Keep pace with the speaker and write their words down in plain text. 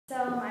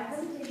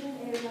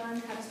is on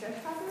how to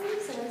stretch properly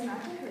so as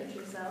not to hurt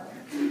yourself.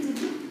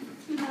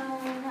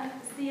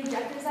 The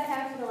objectives I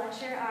have for the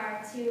lecture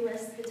are to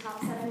list the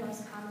top 7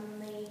 most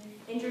commonly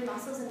injured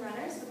muscles in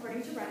runners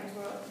according to Runner's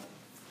World,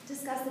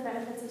 discuss the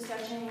benefits of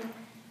stretching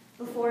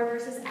before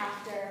versus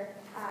after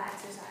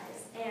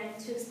exercise, and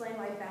to explain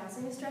why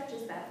balancing a stretch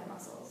is bad for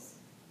muscles.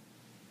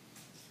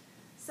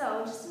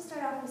 So just to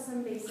start off with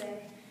some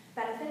basic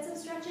benefits of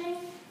stretching,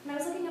 when I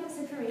was looking up this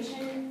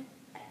information,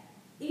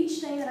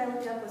 each thing that I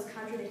looked up was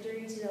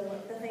contradictory to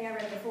the thing I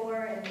read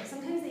before, and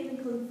sometimes they even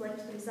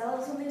conflict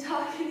themselves when they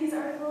talk in these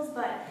articles,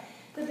 but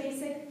the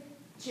basic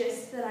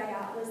gist that I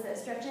got was that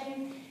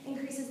stretching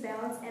increases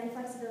balance and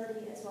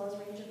flexibility as well as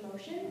range of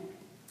motion,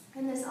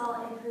 and this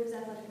all improves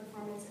athletic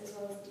performance as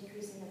well as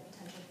decreasing the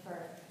potential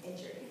for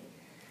injury.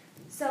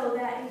 So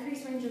that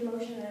increased range of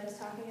motion that I was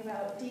talking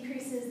about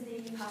decreases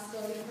the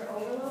possibility for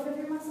overload of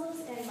your muscles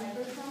and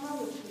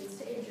microtrauma, which leads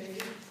to injury,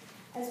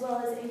 as well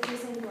as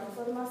increasing blood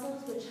flow to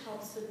muscles, which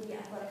helps with the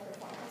athletic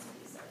performance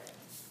piece of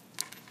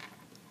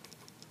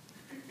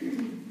it.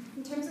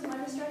 In terms of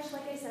when to stretch,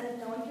 like I said,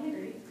 no one can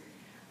agree.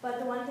 But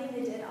the one thing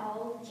they did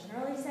all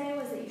generally say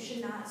was that you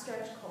should not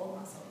stretch cold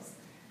muscles.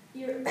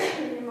 Your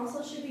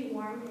muscles should be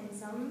warm in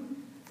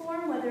some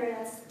form, whether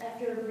that's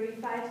after a brief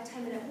 5 to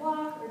 10 minute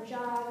walk or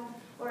jog,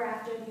 or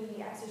after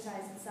the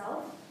exercise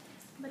itself.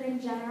 But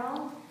in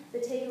general, the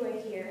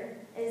takeaway here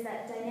is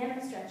that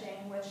dynamic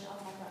stretching, which I'll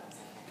talk about in a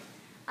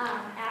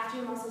second, after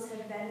your muscles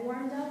have been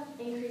warmed up,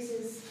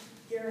 increases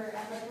your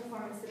athletic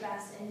performance the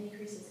best and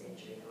decreases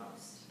injury the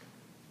most.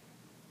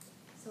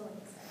 So like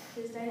I said,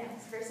 there's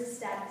dynamics versus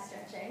static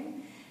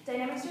stretching.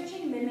 Dynamic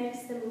stretching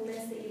mimics the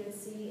movements that you would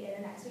see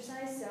in an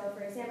exercise. So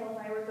for example,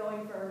 if I were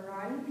going for a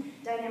run,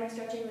 dynamic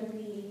stretching would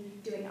be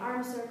doing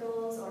arm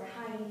circles or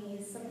high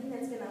knees, something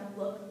that's going to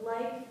look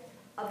like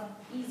an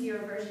easier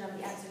version of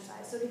the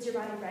exercise. So it gets your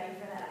body ready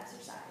for that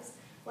exercise.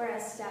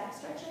 Whereas static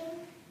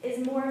stretching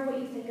is more of what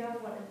you think of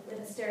with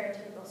a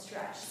stereotypical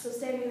stretch. So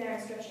standing there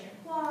and stretching your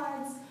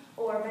quads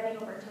or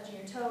bending over and touching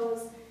your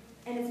toes,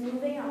 and it's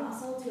moving a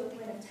muscle to a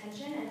point of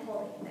tension and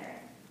holding it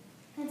there.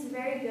 And it's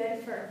very good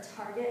for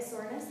target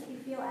soreness that you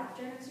feel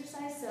after an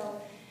exercise.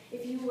 So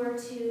if you were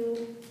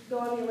to go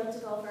on the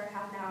elliptical for a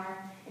half an hour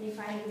and you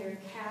find that your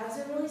calves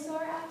are really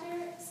sore after,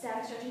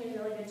 static stretching is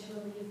really good to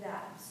relieve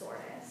that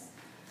soreness.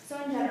 So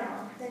in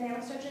general,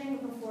 dynamic stretching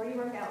before you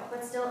work out,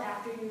 but still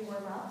after you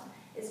warm up,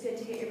 is good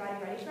to get your body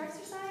ready for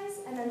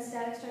exercise. And then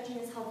static stretching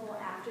is helpful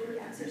after the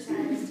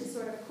exercise to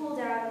sort of cool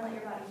down and let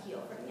your body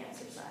heal from the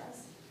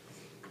exercise.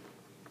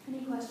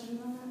 Any questions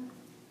on that?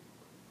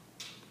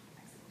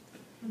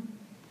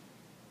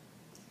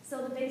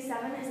 So the Big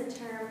 7 is a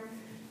term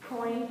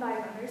coined by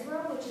Runner's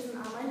World, which is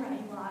an online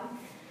running blog,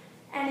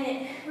 and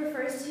it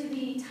refers to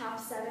the top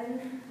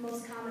 7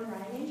 most common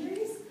running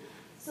injuries.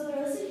 So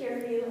they're listed here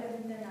for you,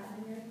 and they're not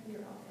in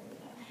your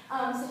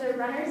own. So they're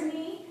runner's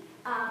knee,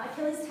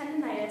 Achilles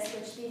tendonitis,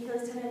 which the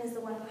Achilles tendon is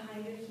the one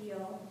behind your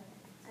heel,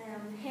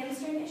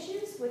 hamstring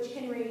issues, which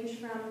can range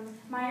from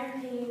minor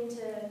pain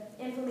to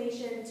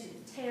inflammation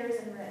to tears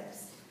and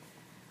ribs,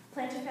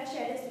 plantar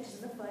fasciitis, which is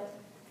in the foot,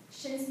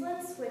 shin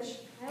splints, which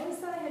I always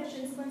thought I had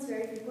shin splints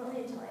very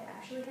frequently until I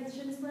actually had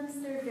shin splints.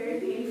 They're very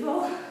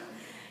painful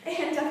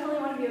and definitely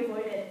want to be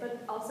avoided,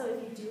 but also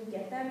if you do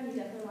get them, you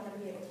definitely want to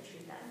be able to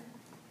treat them.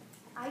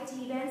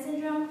 IT band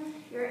syndrome.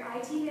 Your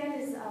IT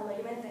band is a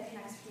ligament that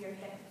connects from your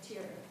hip to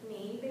your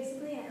knee,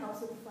 basically, and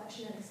helps with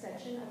flexion and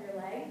extension of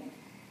your leg.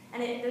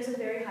 And there's a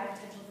very high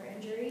potential for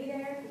injury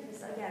there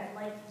because, again,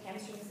 like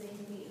hamstrings, they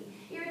can be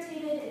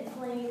irritated,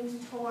 inflamed,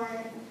 torn.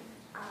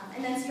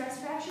 And then stress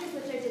fractures,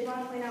 which I did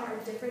want to point out, are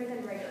different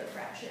than regular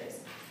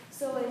fractures.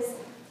 So if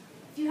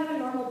you have a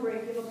normal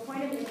break, you have a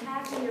point of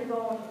impact and your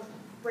bone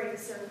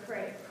breaks or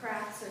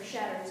cracks or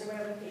shatters or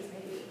whatever the case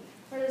may be.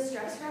 Whereas a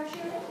stress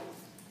fracture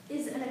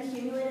is an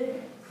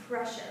accumulated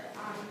pressure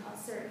on a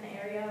certain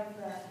area of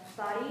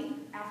the body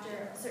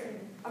after a certain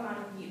amount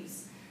of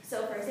use.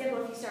 So for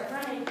example, if you start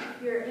running,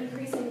 you're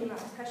increasing the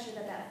amount of pressure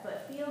that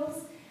foot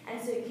feels, and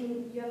so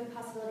you have the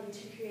possibility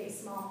to create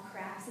small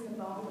cracks in the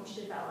bone which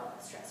develop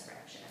a stress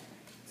fracture.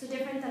 So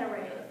different than a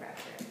regular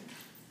fracture.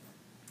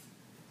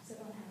 So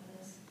don't have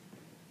this.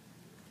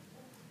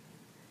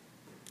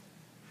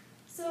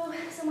 So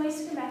some ways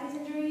to combat these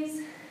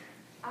injuries.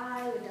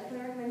 I would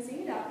definitely recommend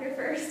seeing a doctor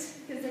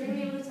first, because they're going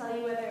to be able to tell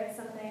you whether it's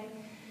something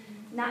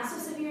not so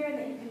severe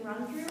that you can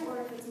run through,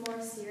 or if it's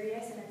more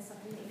serious and it's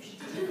something that you should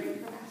take a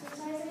break from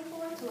exercising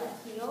for to let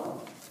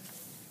heal.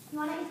 You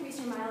want to increase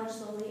your mileage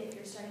slowly if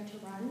you're starting to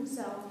run.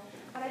 So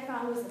what I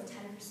found was the 10%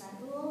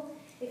 rule.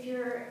 If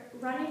you're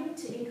running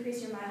to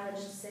increase your mileage,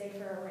 say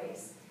for a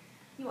race,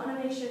 you want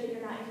to make sure that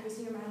you're not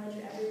increasing your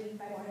mileage every week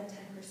by more than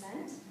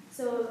 10%.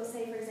 So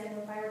say, for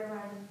example, if I were to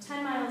run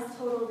 10 miles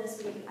total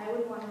this week, I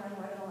would want to run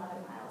more than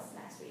 11 miles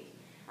next week.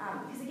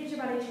 Because it gives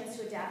your body a chance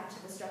to adapt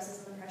to the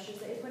stresses and the pressures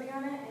that you're putting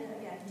on it, and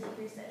again,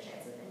 decrease that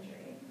chance of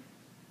injury.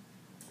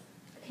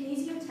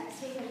 Kinesio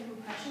tape and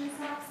compression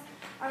socks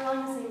are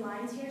along the same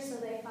lines here, so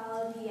they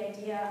follow the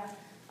idea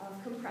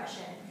of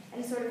compression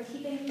and sort of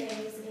keeping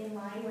things in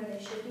line where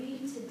they should be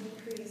to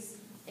decrease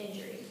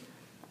injury.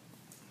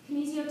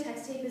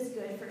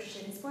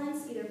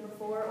 splints, either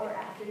before or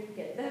after you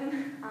get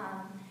them.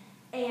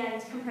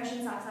 And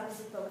compression socks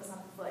obviously focus on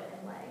the foot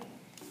and leg.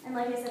 And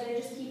like I said, they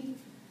just keep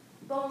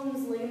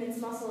bones, ligaments,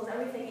 muscles,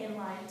 everything in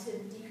line to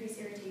decrease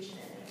irritation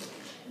and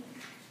inflammation.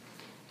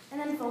 And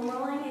then foam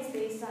rolling is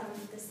based on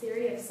this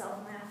theory of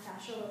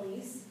self-myofascial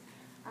release.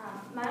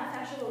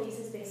 Myofascial release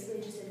is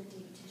basically just a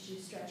deep tissue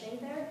stretching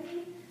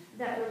therapy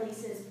that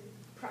releases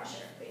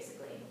pressure,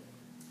 basically.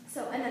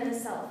 So, and then the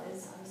self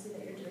is obviously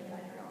that you're doing it on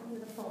your own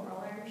with a foam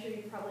roller. I'm sure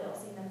you've probably all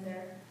seen them.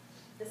 They're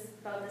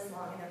about this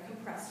long and they're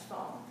compressed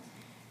foam.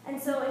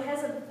 And so it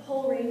has a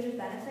whole range of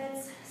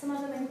benefits. Some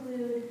of them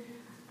include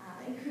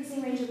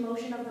increasing range of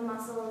motion of the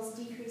muscles,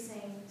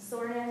 decreasing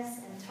soreness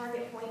and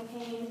target point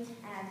pain,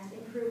 and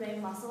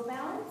improving muscle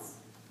balance.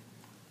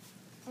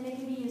 And it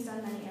can be used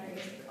on many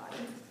areas of the body.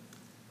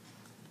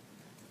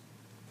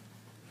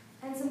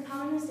 And some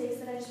common mistakes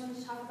that I just wanted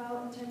to talk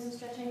about in terms of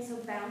stretching. So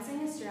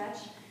bouncing a stretch.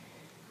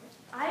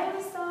 I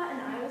always thought,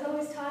 and I was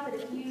always taught, that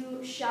if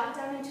you shot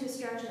down into a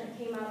stretch and then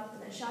came up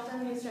and then shot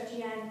down into a stretch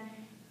again,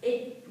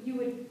 you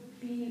would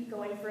be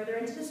going further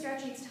into the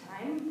stretch each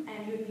time,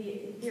 and you would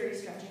be, in theory,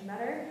 stretching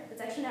better.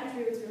 That's actually not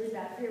true. It's really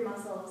bad for your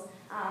muscles.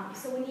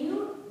 So when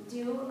you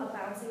do a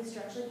bouncing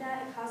stretch like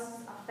that, it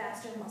causes a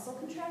faster muscle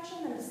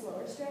contraction than a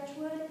slower stretch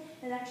would,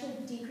 and it actually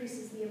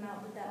decreases the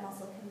amount that that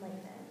muscle can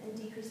lengthen and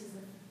decreases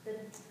the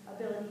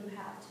ability you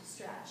have to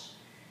stretch.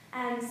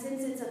 And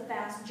since it's a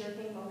fast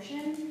jerking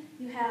motion,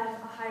 you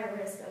have a higher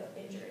risk of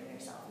injuring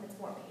yourself, and it's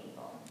more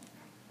painful.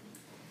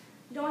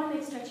 You don't want to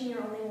make stretching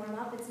your only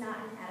warm-up. It's not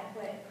an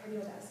adequate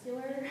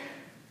cardiovascular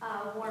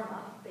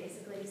warm-up,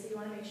 basically. So you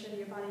want to make sure that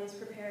your body is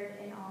prepared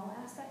in all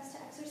aspects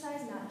to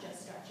exercise, not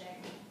just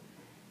stretching.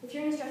 If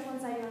you're going to stretch one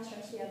side, you want to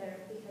stretch the other,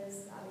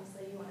 because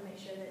obviously you want to make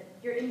sure that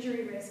your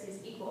injury risk is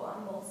equal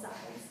on both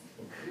sides.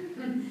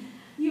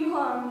 You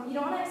don't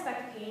want to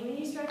expect pain when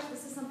you stretch.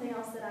 This is something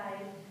else that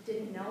I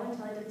didn't know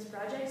until I did this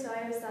project, so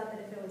I always thought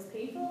that if it was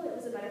painful, it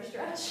was a better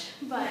stretch.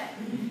 But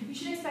you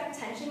should expect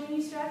tension when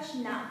you stretch,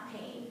 not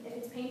pain. If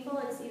it's painful,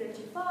 it's either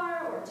too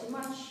far or too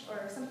much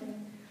or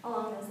something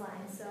along those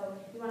lines. So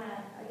you want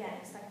to, again,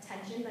 expect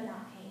tension but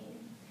not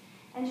pain.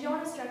 And you don't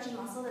want to stretch a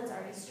muscle that's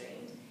already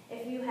strained.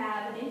 If you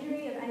have an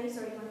injury of any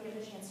sort, you want to give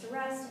it a chance to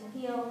rest and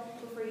heal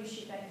before you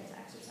shoot back into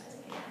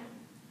exercising again.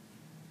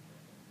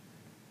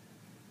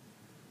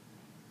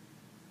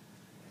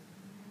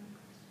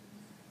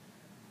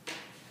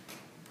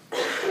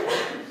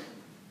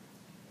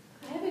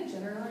 I have a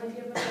general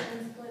idea of what a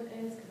split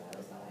is, because I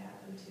always thought I had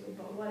them too,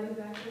 but what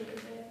exactly is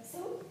it? So,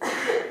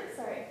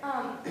 sorry.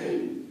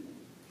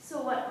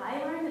 So what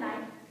I learned, and I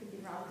could be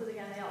wrong because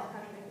again they all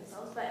contradict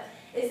themselves, but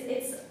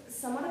it's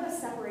somewhat of a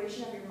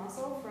separation of your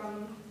muscle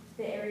from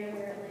the area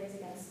where it lays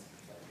against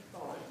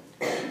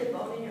the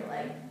bone in your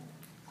leg.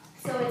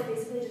 So it's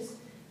basically just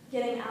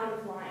getting out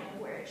of line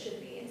of where it should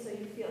be, and so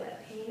you feel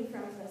that pain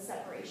from the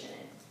separation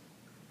it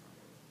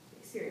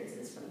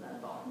experiences from the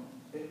bone.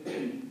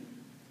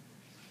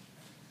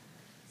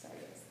 Sorry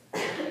guys.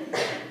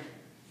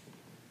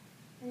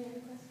 Any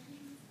other questions?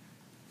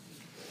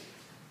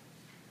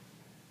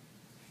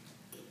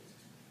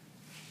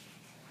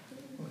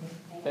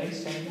 Okay. Thanks,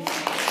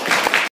 Jenni.